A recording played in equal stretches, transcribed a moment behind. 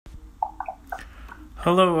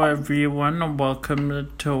Hello everyone, and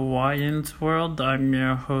welcome to Wyan's World. I'm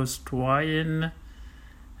your host Wyan,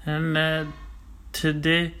 and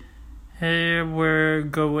today we're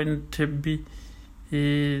going to be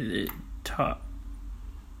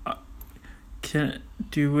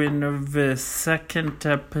doing the second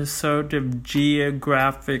episode of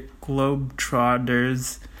Geographic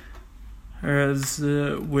Globetrotters,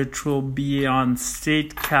 which will be on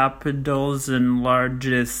state capitals and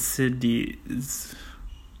largest cities.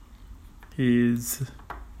 By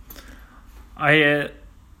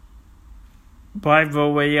the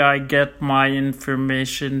way, I get my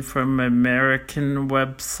information from American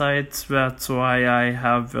websites. That's why I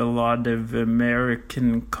have a lot of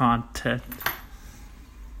American content.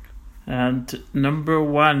 And number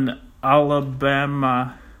 1,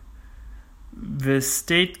 Alabama. The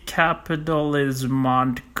state capital is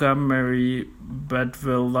Montgomery, but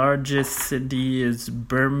the largest city is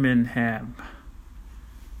Birmingham.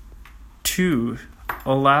 2,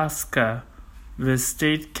 Alaska. The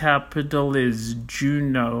state capital is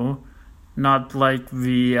Juneau, not like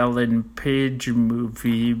the Ellen Page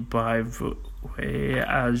movie, by the way,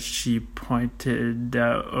 as she pointed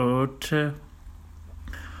out.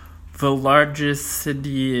 The largest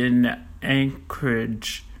city in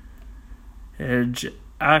Anchorage.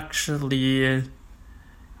 Actually,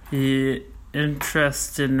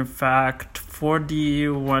 interesting fact,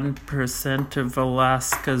 41% of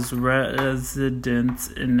Alaska's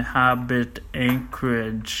residents inhabit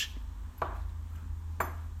Anchorage.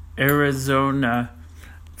 Arizona.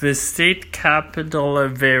 The state capital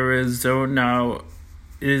of Arizona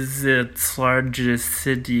is its largest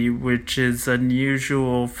city, which is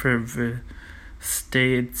unusual for the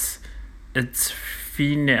states. It's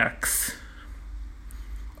Phoenix.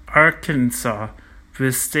 Arkansas.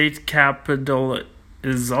 The state capital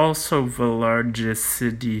is also the largest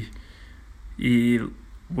city,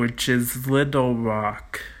 which is Little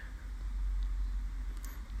Rock.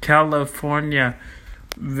 California.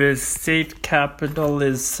 The state capital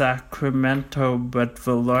is Sacramento, but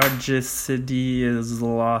the largest city is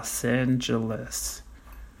Los Angeles.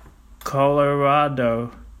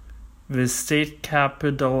 Colorado. The state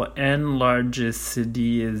capital and largest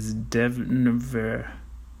city is Denver.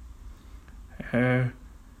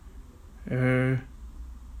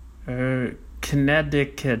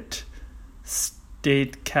 Connecticut.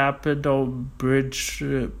 State capital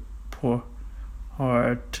Bridgeport.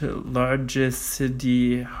 Largest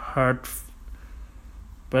city Hartford,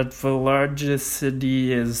 but the largest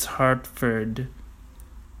city is Hartford.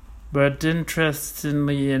 But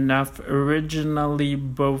interestingly enough, originally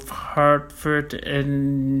both Hartford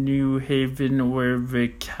and New Haven were the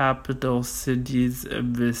capital cities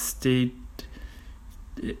of the state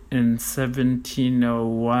in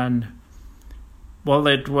 1701. Well,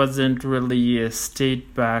 it wasn't really a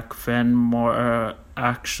state back then, more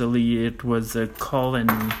actually it was a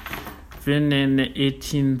colony. Then in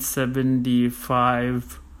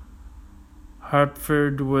 1875,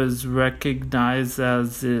 Hartford was recognized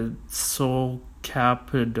as its sole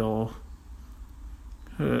capital,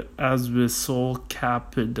 as the sole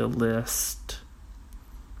capitalist.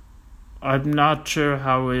 I'm not sure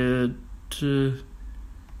how it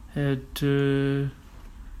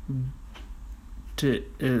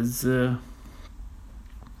is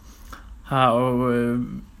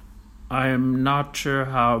I am not sure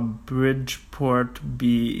how Bridgeport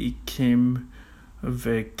became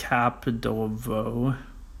the capital, though.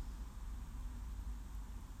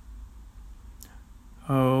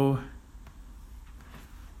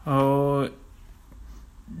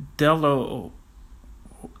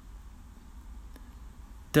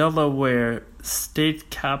 Delaware, state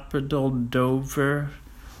capital Dover,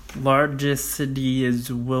 largest city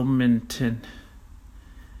is Wilmington.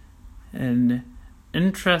 And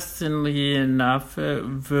interestingly enough,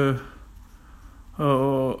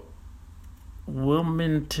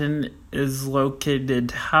 Wilmington is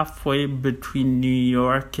located halfway between New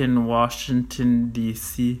York and Washington,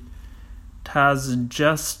 D.C. It has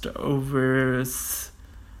just over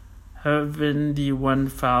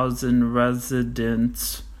 71,000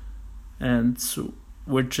 residents,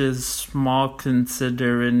 which is small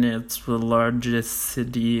considering it's the largest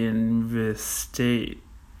city in the state.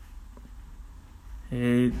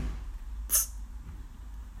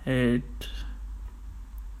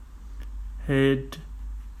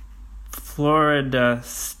 Florida,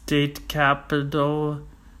 state capital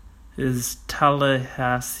is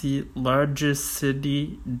Tallahassee, largest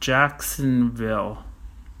city Jacksonville.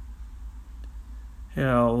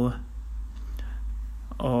 It's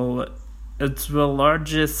the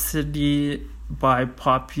largest city by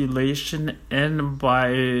population and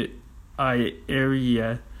by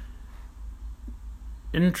area.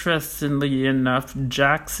 Interestingly enough,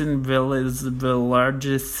 Jacksonville is the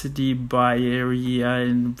largest city by area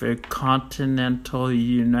in the continental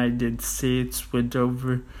United States with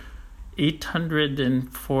over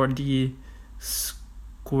 840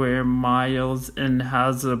 square miles and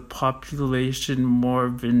has a population more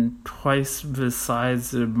than twice the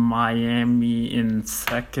size of Miami in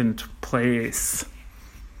second place.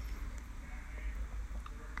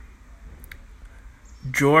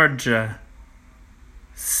 Georgia,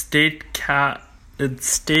 its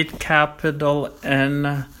state capital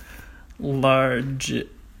and largest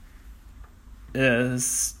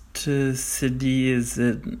city is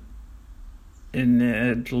in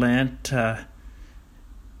Atlanta.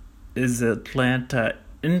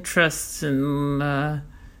 Interesting,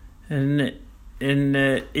 in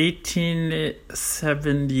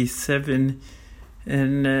 1877,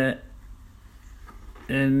 in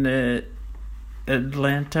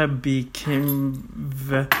Atlanta became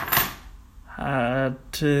the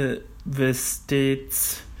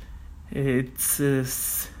state's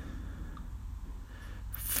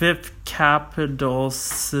fifth capital,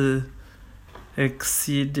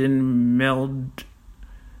 exceeding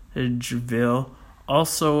Milledgeville.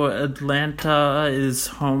 Also, Atlanta is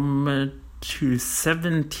home to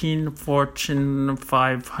 17 Fortune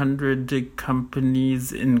 500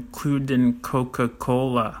 companies, including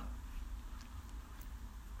Coca-Cola.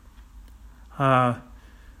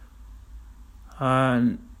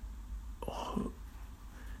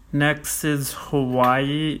 Next is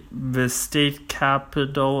Hawaii. The state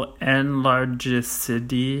capital and largest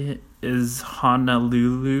city is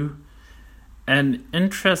Honolulu. And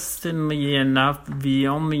interestingly enough, the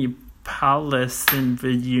only palace in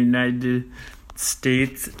the United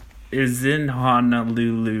States is in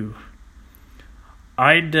Honolulu.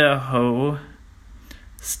 Idaho,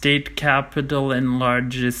 state capital and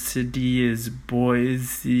largest city is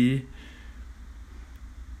Boise.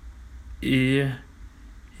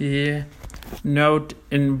 Note,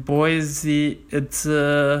 in Boise, it's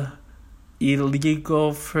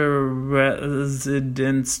illegal for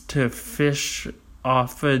residents to fish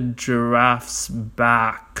off a giraffe's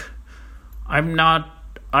back. I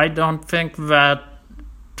don't think that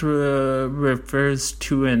refers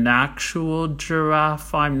to an actual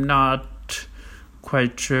giraffe. I'm not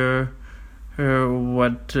quite sure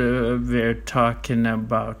what they're talking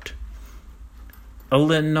about.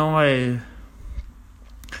 Illinois,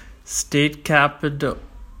 state capital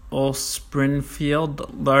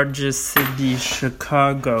Springfield, largest city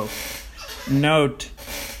Chicago. Note,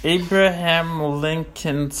 Abraham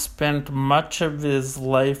Lincoln spent much of his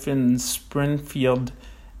life in Springfield,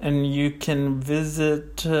 and you can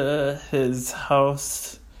visit his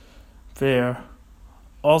house there.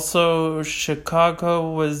 Also,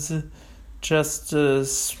 Chicago was just a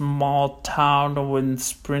small town when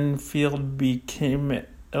Springfield became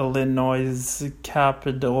Illinois'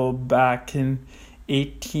 capital back in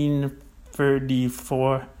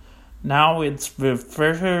 1834. Now it's the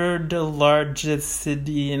third largest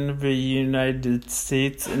city in the United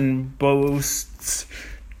States and boasts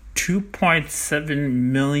 2.7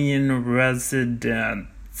 million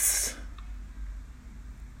residents.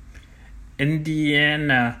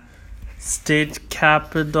 Indiana, state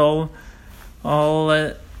capital, all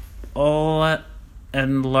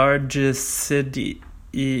and largest city,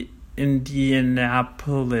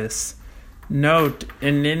 Indianapolis. Note,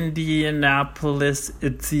 in Indianapolis,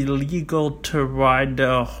 it's illegal to ride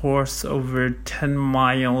a horse over 10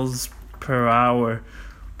 miles per hour,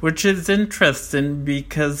 which is interesting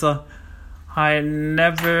because I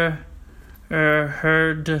never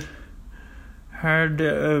heard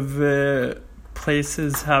of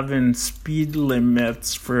places having speed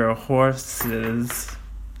limits for horses.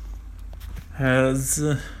 As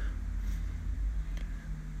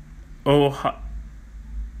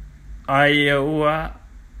Iowa,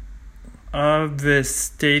 the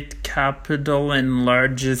state capital and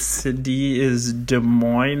largest city is Des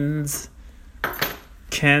Moines.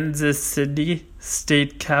 Kansas City,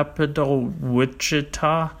 state capital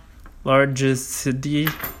Wichita, largest city.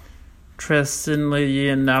 Interestingly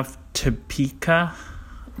enough, Topeka,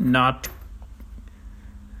 not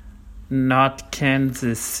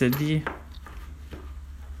Kansas City.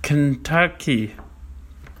 Kentucky,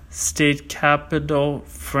 state capital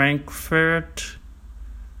Frankfurt,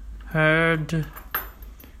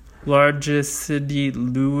 largest city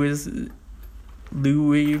Louisville.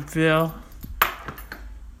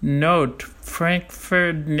 Note,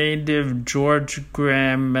 Frankfurt native George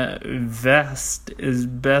Graham Vest is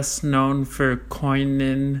best known for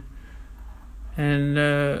coining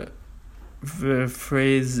and the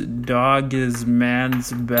phrase "dog is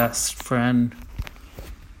man's best friend,"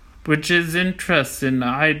 which is interesting.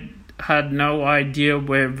 I had no idea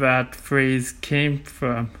where that phrase came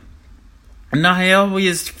from. And I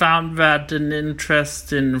always found that an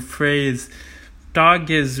interesting phrase. Dog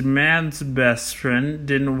is man's best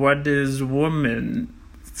friend, and what is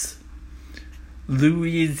woman's?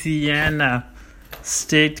 Louisiana.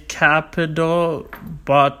 State capital,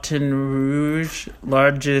 Baton Rouge.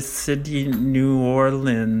 Largest city, New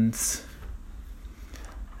Orleans.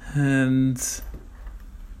 And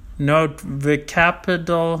note the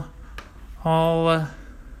capital, all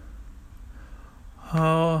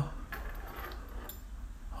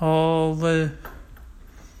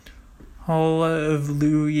of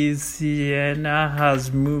Louisiana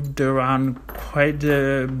has moved around quite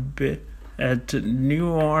a bit. New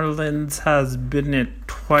Orleans has been it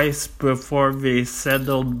twice before they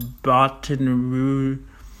settled Baton Rouge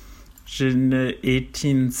in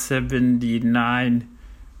 1879.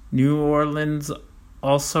 New Orleans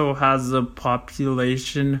also has a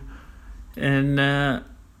population in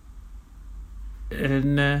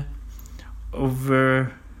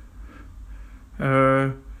over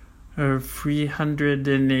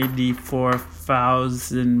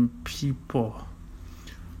 384,000 people.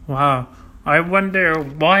 Wow. I wonder,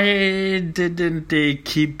 why didn't they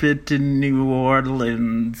keep it in New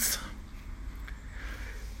Orleans?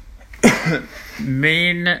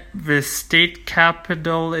 Maine, the state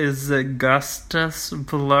capital is Augusta.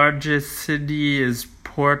 The largest city is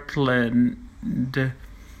Portland.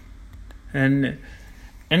 And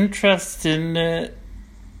interesting,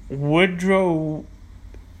 Woodrow,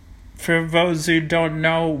 for those who don't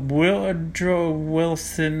know, Woodrow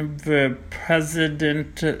Wilson, the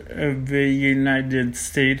President of the United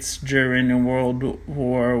States during World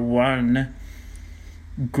War I,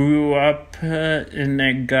 grew up in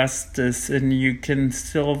Augustus, and you can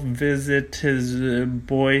still visit his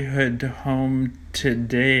boyhood home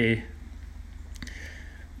today.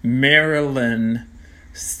 Maryland,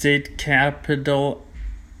 state capital,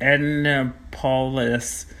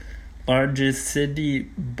 Annapolis. Largest city,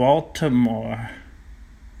 Baltimore.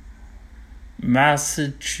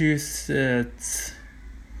 Massachusetts.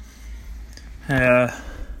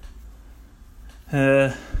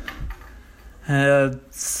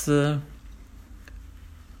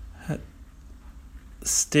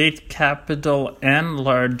 State capital and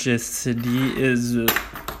largest city is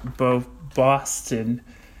both Boston.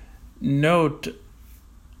 Note,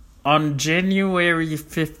 on January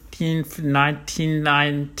 15th,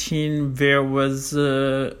 1919, there was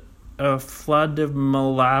a flood of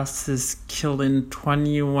molasses killing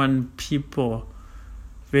 21 people.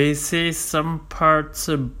 They say some parts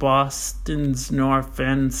of Boston's North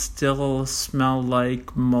End still smell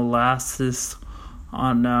like molasses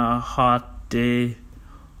on a hot day.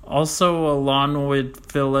 Also, along with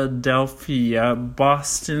Philadelphia,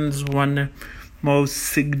 Boston's one of the most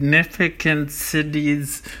significant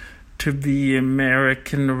cities to the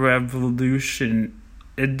American Revolution.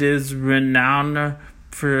 It is renowned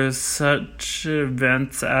for such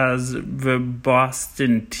events as the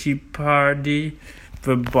Boston Tea Party,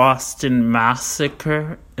 the Boston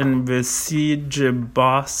Massacre, and the Siege of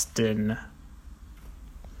Boston.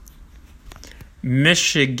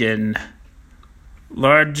 Michigan,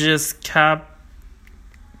 largest capital,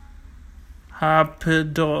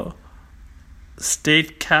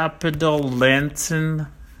 state capital, Lansing,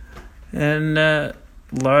 and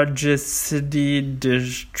largest city,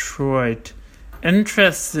 Detroit.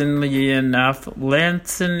 Interestingly enough,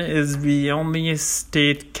 Lansing is the only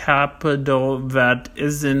state capital that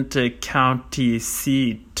isn't a county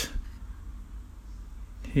seat.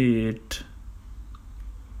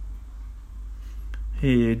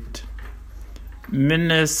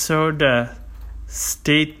 Minnesota,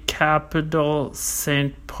 state capital,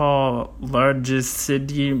 St. Paul. Largest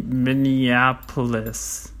city,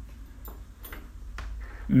 Minneapolis.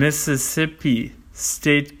 Mississippi,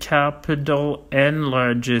 state capital and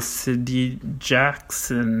largest city,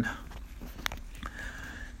 Jackson.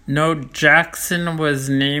 Note, Jackson was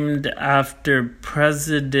named after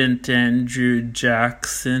President Andrew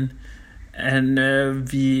Jackson, and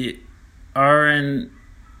the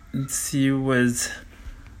RNC was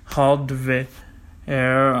held there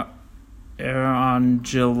on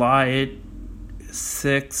July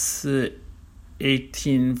 6,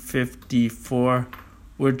 1854.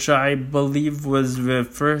 Which I believe was the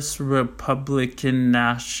first Republican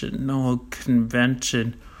National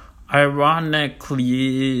Convention.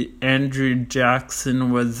 Ironically, Andrew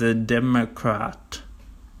Jackson was a Democrat.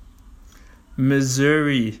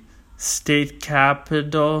 Missouri, state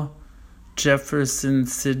capital, Jefferson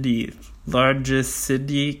City. Largest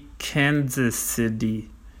city, Kansas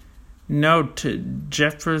City. Note,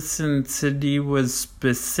 Jefferson City was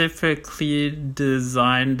specifically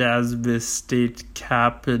designed as the state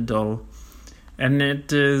capital, and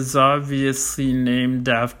it is obviously named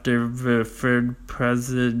after the third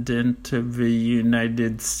president of the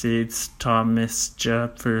United States, Thomas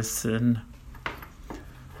Jefferson.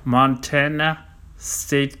 Montana,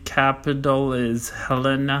 state capital is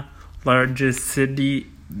Helena, largest city,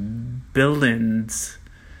 Billings.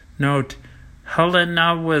 Note,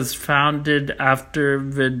 Helena was founded after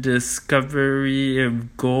the discovery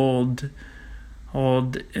of gold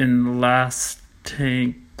in Last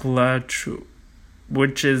Tank Gulch,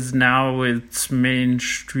 which is now its main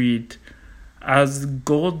street. As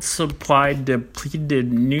gold supply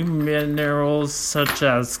depleted, new minerals such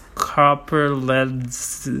as copper, lead,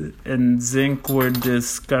 and zinc were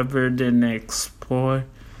discovered and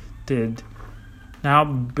exploited. Now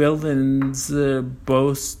Billings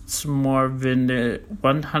boasts more than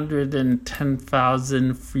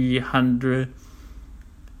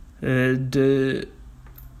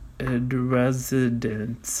 110,300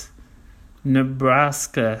 residents.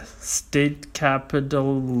 Nebraska, state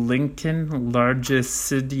capital Lincoln, largest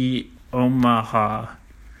city Omaha.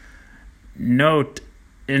 Note,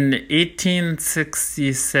 in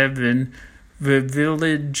 1867, the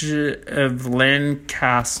village of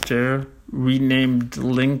Lancaster, renamed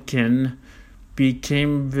Lincoln,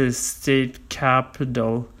 became the state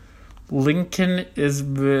capital. Lincoln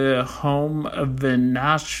is the home of the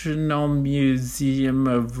National Museum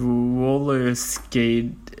of Roller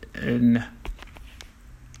Skating.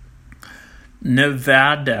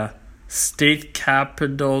 Nevada, state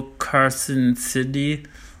capital Carson City,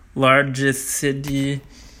 largest city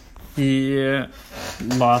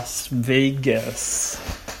Las Vegas.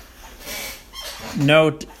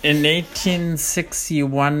 Note, in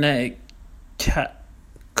 1861,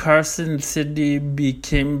 Carson City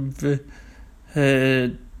became the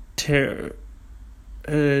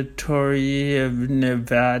territory of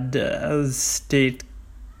Nevada's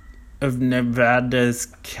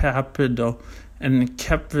capital, and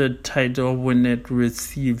kept the title when it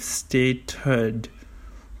received statehood.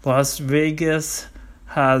 Las Vegas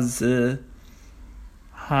has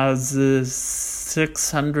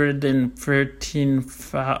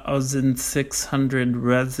 613,600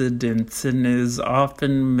 residents and is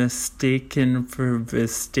often mistaken for the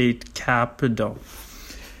state capital.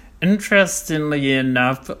 Interestingly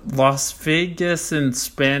enough, Las Vegas in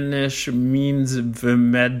Spanish means the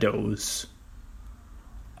meadows.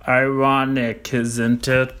 Ironic, isn't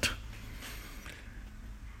it?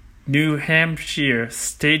 New Hampshire,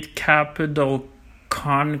 state capital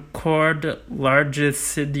Concord, largest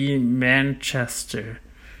city Manchester.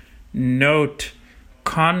 Note,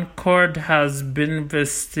 Concord has been the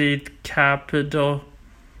state capital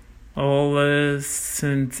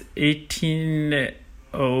since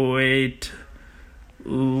 1808.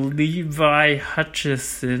 Levi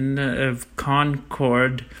Hutchison of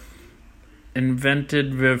Concord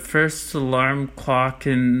invented the first alarm clock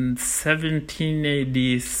in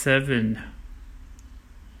 1787.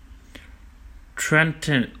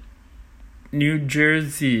 Trenton, New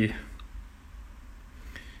Jersey,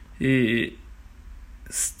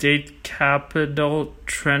 state capital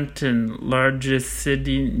Trenton, largest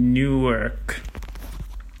city Newark.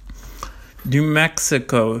 New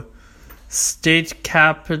Mexico, state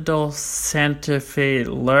capital Santa Fe,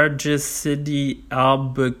 largest city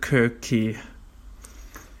Albuquerque.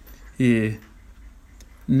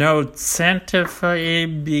 Note, Santa Fe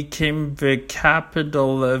became the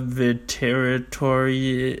capital of the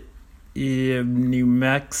territory of New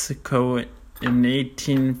Mexico in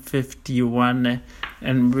 1851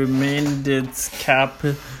 and remained its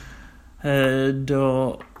capital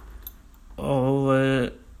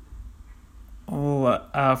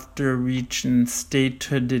after reaching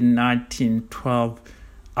statehood in 1912.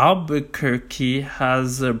 Albuquerque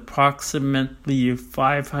has approximately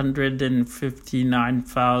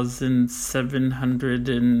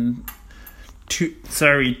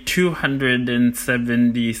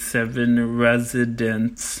 277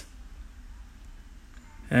 residents.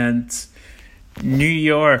 And New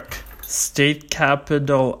York, state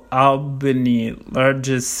capital Albany,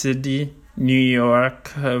 largest city New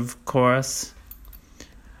York, of course.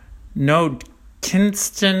 Note,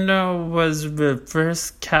 Kingston was the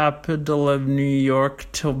first capital of New York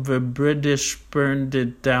till the British burned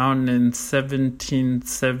it down in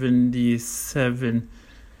 1777.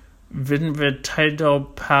 Then the title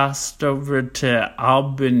passed over to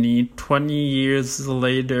Albany 20 years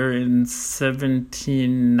later in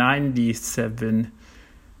 1797.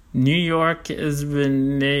 New York is the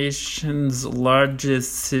nation's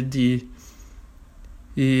largest city,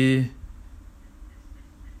 and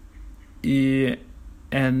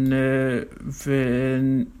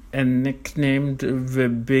nicknamed the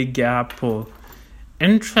Big Apple.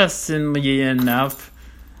 Interestingly enough,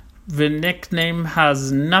 the nickname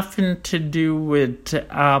has nothing to do with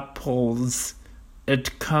apples.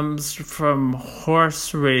 It comes from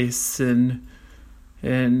horse racing,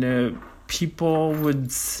 and people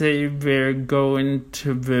would say they're going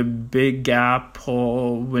to the Big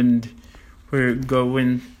Apple when we're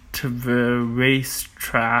going to the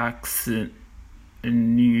racetracks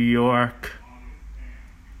in New York.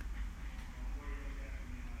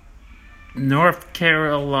 North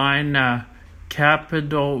Carolina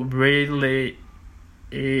capital Raleigh,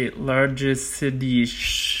 largest city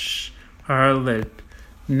Charlotte.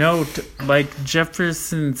 Note, like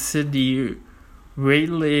Jefferson City,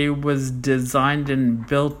 Raleigh was designed and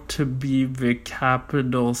built to be the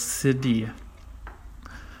capital city.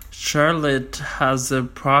 Charlotte has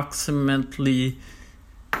approximately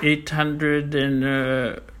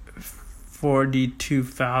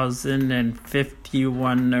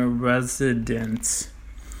 842,051 residents.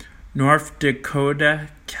 North Dakota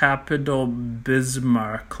capital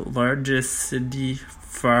Bismarck, largest city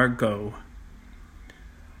Fargo.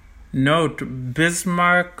 Note,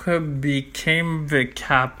 Bismarck became the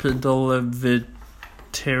capital of the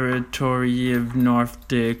territory of North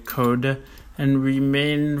Dakota and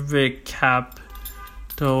remained the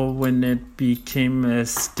capital when it became a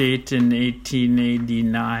state in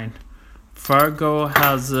 1889. Fargo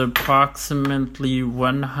has approximately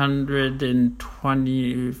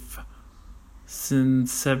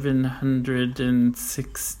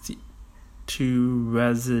 120,762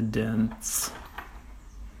 residents.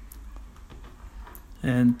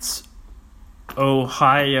 And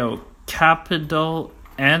Ohio, capital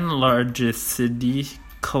and largest city,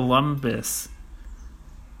 Columbus.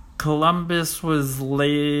 Columbus was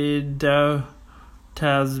laid out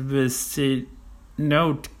as the state.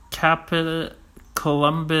 Note,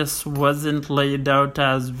 Columbus wasn't laid out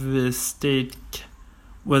as the state.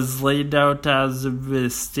 Was laid out as the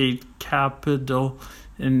state capital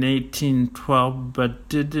in 1812, but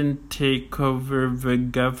didn't take over the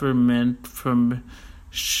government from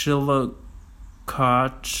Chillicothe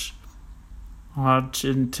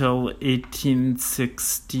until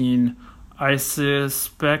 1816. I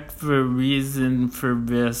suspect the reason for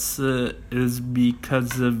this is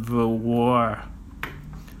because of the war.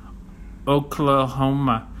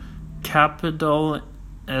 Oklahoma, capital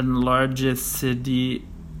and largest city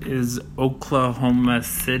is Oklahoma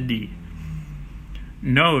City.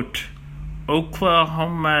 Note,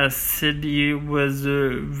 Oklahoma City was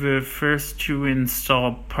the first to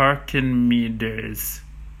install parking meters.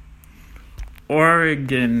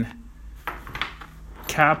 Oregon,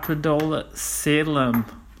 capital Salem,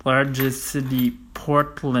 largest city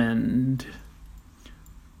Portland.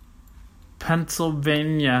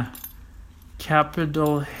 Pennsylvania,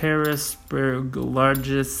 capital Harrisburg,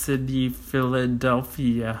 largest city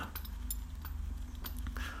Philadelphia.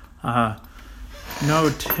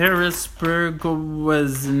 Note, Harrisburg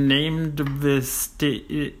was named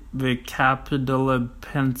the capital of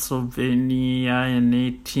Pennsylvania in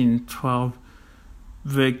 1812.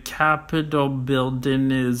 The Capitol building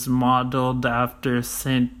is modeled after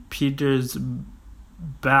St. Peter's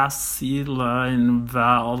Basilica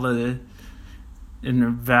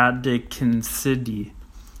in Vatican City.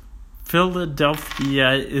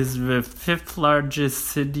 Philadelphia is the fifth largest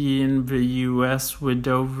city in the U.S. with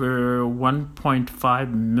over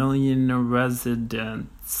 1.5 million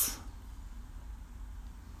residents.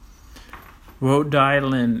 Rhode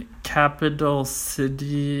Island, capital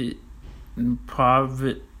city and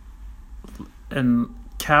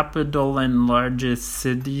capital and largest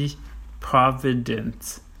city,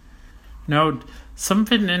 Providence. Note,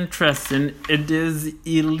 something interesting, it is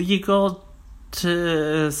illegal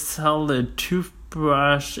to sell a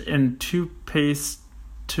toothbrush and toothpaste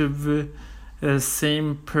to the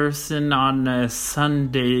same person on a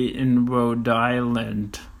Sunday in Rhode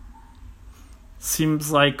Island.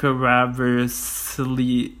 Seems like a rather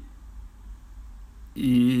silly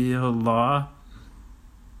law.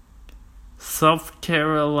 South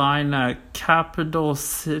Carolina, capital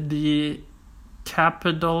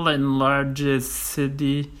and largest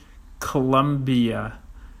city, Columbia.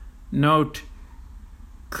 Note,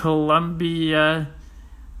 Columbia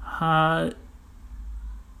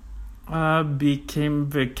became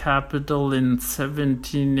the capital in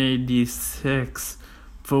 1786.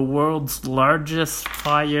 The world's largest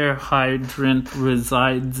fire hydrant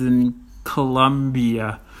resides in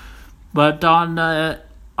Columbia. But on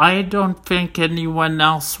I don't think anyone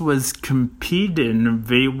else was competing.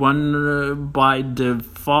 They won by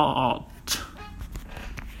default.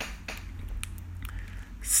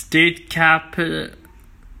 State capital.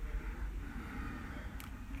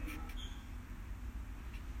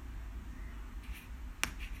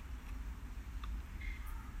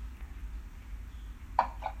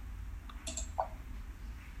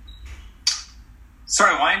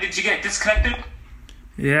 Sorry, Wayne, did you get disconnected?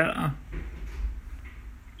 Yeah.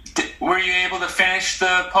 Were you able to finish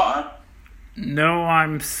the pod? No,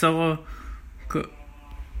 I'm so...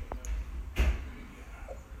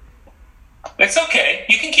 It's okay.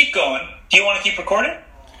 You can keep going. Do you want to keep recording?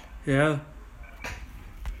 Yeah.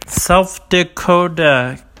 South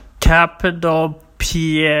Dakota, capital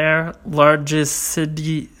Pierre, largest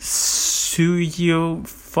city Sioux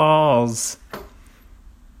Falls.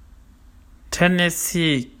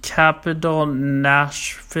 Tennessee, capital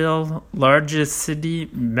Nashville, largest city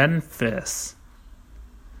Memphis.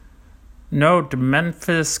 Note,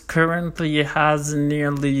 Memphis currently has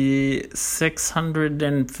nearly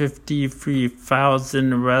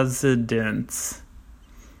 653,000 residents.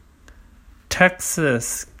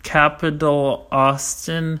 Texas, capital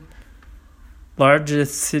Austin,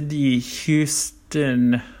 largest city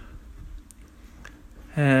Houston.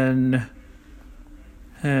 And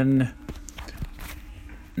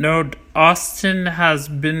note, Austin has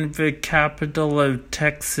been the capital of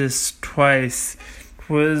Texas twice. It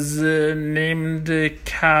was named the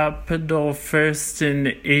capital first in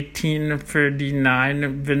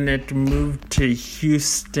 1839, then it moved to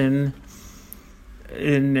Houston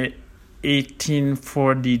in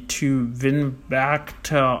 1842, then back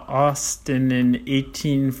to Austin in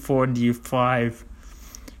 1845.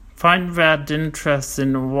 Find that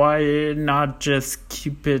interesting. Why not just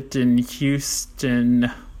keep it in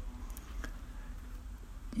Houston?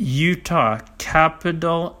 Utah,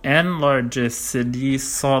 capital and largest city,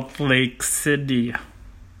 Salt Lake City.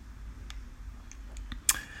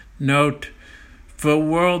 Note, the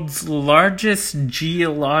world's largest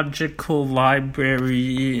geological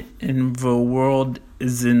library in the world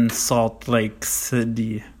is in Salt Lake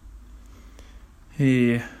City.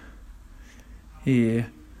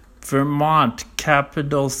 Vermont,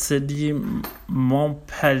 capital city,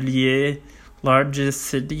 Montpelier, largest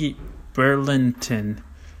city, Burlington.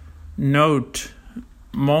 Note,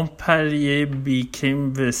 Montpelier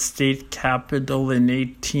became the state capital in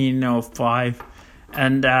 1805,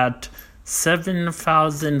 and at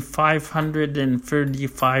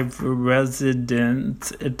 7,535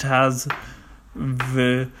 residents, it has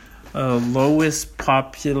the lowest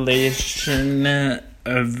population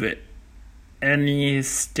of any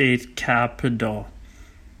state capital.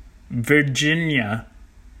 Virginia,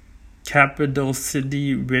 capital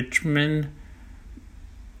city Richmond,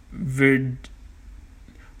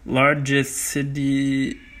 largest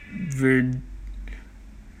city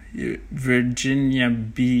Virginia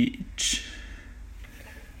Beach.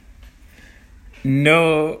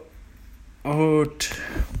 Note,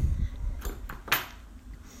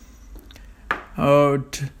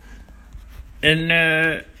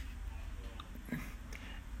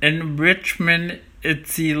 in Richmond,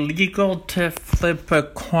 it's illegal to flip a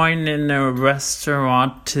coin in a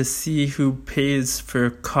restaurant to see who pays for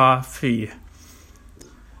coffee.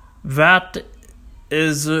 That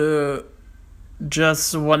is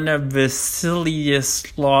just one of the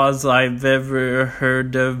silliest laws I've ever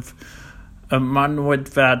heard of, among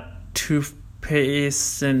with that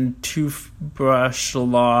toothpaste and toothbrush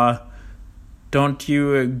law. Don't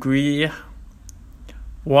you agree?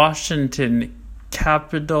 Washington,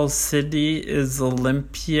 capital city is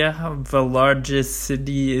Olympia. The largest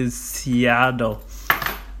city is Seattle.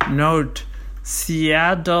 Note,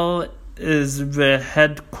 Seattle is the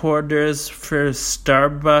headquarters for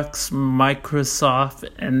Starbucks, Microsoft,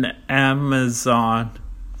 and Amazon.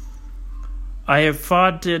 I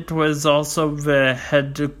thought it was also the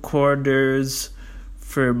headquarters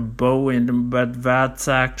for Boeing, but that's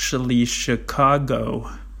actually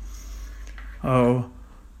Chicago. Oh,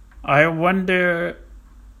 I wonder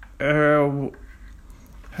why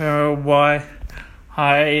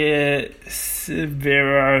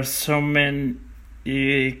there are so many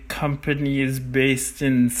companies based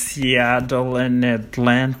in Seattle and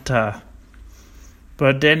Atlanta.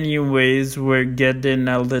 But anyways, we're getting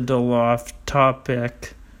a little off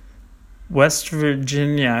topic. West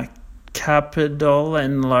Virginia, capital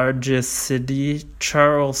and largest city,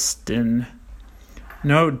 Charleston.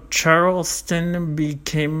 No, Charleston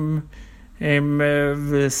became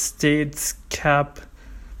the state's capital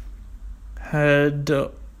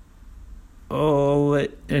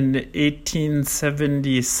in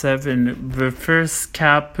 1877, the first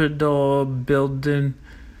Capitol building,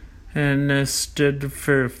 and stood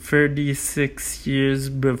for 36 years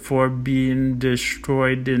before being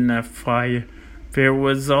destroyed in a fire. There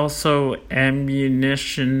was also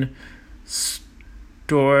ammunition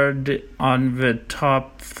stored on the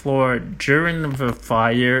top floor. During the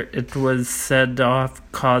fire, it was set off,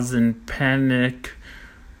 causing panic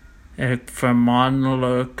from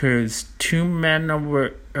onlookers. 2 men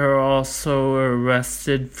were also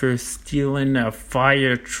arrested for stealing a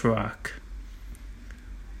fire truck.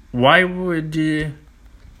 Why would you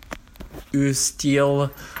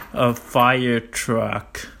steal a fire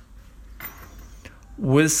truck?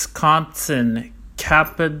 Wisconsin,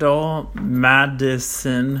 capital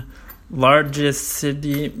Madison, largest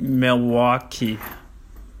city Milwaukee.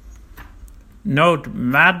 Note,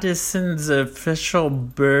 Madison's official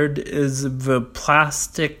bird is the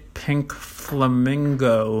plastic pink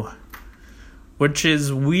flamingo, which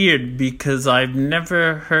is weird because I've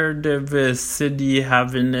never heard of a city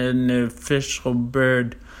having an official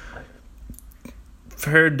bird. I've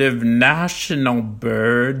heard of national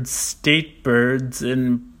birds, state birds,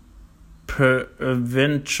 and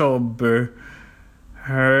provincial birds,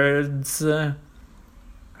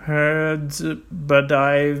 but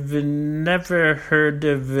I've never heard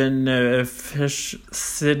of an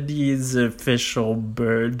city's official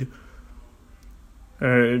bird.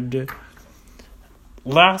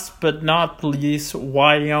 Last but not least,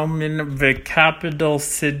 Wyoming, the capital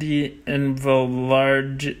city and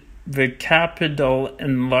the capital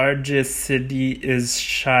and largest city is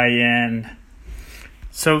Cheyenne.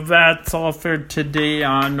 So that's all for today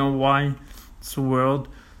on Wayne's World.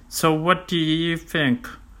 So what do you think?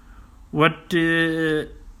 What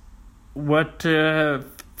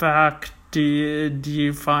fact do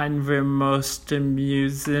you find the most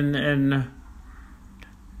amusing,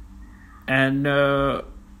 and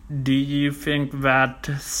do you think that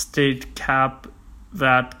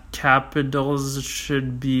capitals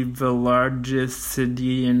should be the largest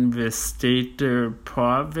city in the state or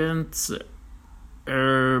province,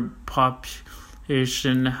 or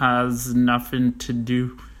population has nothing to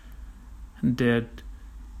do with it?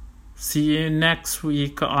 See you next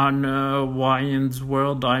week on Wyan's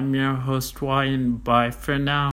World. I'm your host, Wyan. Bye for now.